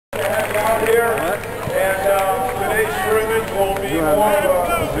Out here, and today's scrimmage will be more of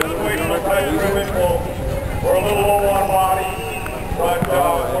a situational type scrimmage. We're a little low on body, but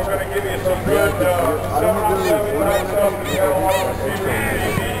we're going to give you some good 7-on-7 type stuff. We got a lot of receivers.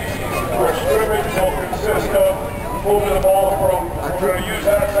 Our scrimmage will consist of moving the ball from, we're going to use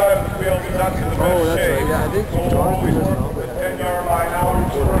that side of the field, not to the best shape. So we'll always work the 10-yard line out in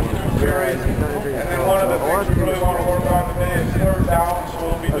the first two periods, and then one of the things we really want to work on today is third down. So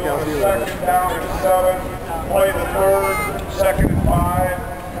we'll be doing a second down and 7, play the third, second and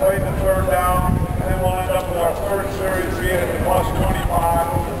 5, play the third down, and then we'll end up with our third series being at the plus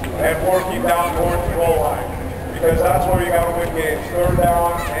 25 and working down towards the goal line. Because that's where you got to win games, third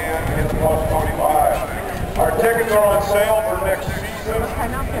down and hit the plus 25. Our tickets are on sale for next season.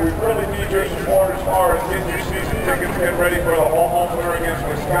 We really need your support as far as getting your season tickets, get ready for the home opener against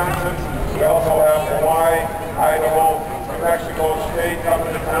Wisconsin. We also have Hawaii, Idaho, New Mexico State coming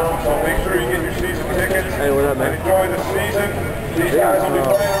to town, so make sure you get your season tickets and enjoy the season. These guys will be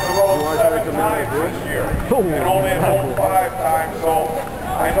playing on the road 7 times this year and only at home 5 times, so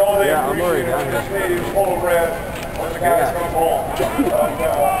I know they appreciate it when the stadium's full of red when the guys come home. But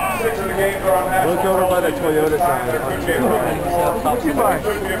 6 of the games are on national. Look over by the Toyota sign. There could be a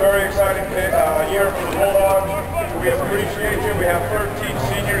could be a very exciting year for the Bulldogs. We appreciate you. We have 13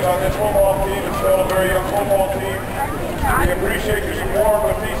 seniors on this football team. It's still a very young football team. We appreciate your support,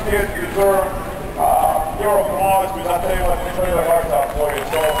 but these kids deserve your applause because I tell you what, they play their hearts out for you.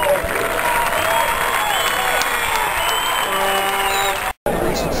 So thank you.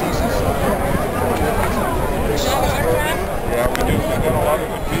 Yeah, we do. We've got a lot of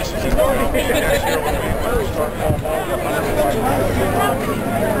good pieces. It's going to be next year when we start going home.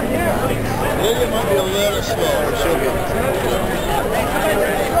 It might be a little slow. It should be.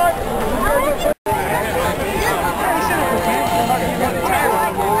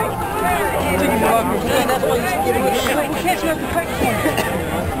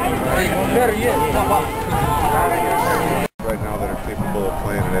 Right now that are capable of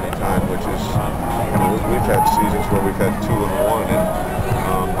playing at any time, which is, we've had seasons where we've had 2 and 1,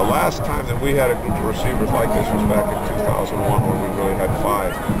 and the last time that we had a group of receivers like this was back in 2001 when we really had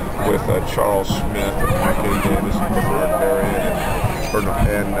 5 with Charles Smith and Mark A. Davis and Bernard Berrien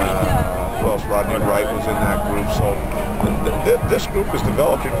and who else? Rodney Wright was in that group. So this group is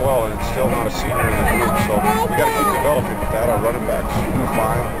developing well, and it's still not a senior in the group. So we got to keep developing with that. Our running backs are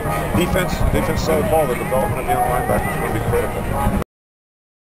fine. Defense side of the ball, the development of young linebackers is going to be critical.